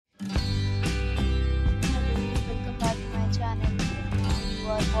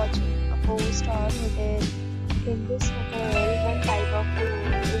of watching a 4-star hotel. In this hotel, one type of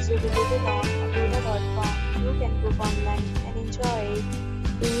room is available on agoda.com. You can book online and enjoy it.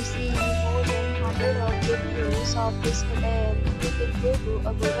 To see more than 100 of reviews of this hotel, you can go to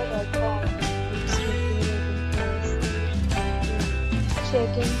agoda.com. Its review rating is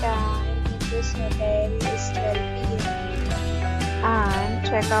check-in time in this hotel is 12 p.m. and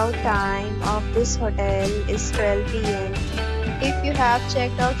check-out time of this hotel is 12 p.m. If you have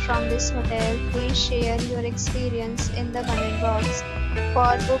checked out from this hotel, please share your experience in the comment box.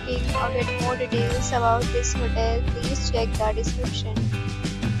 For booking or get more details about this hotel, please check the description.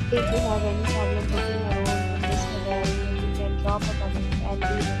 If you have any problem booking a room in this hotel, you can drop a comment and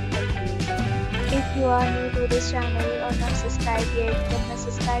we will help you. If you are new to this channel or not subscribed yet, then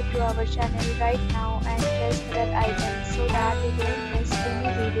subscribe to our channel right now and press the bell icon so that you don't miss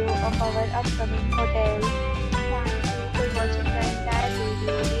any video of our upcoming hotel. Thank you for watching, guys.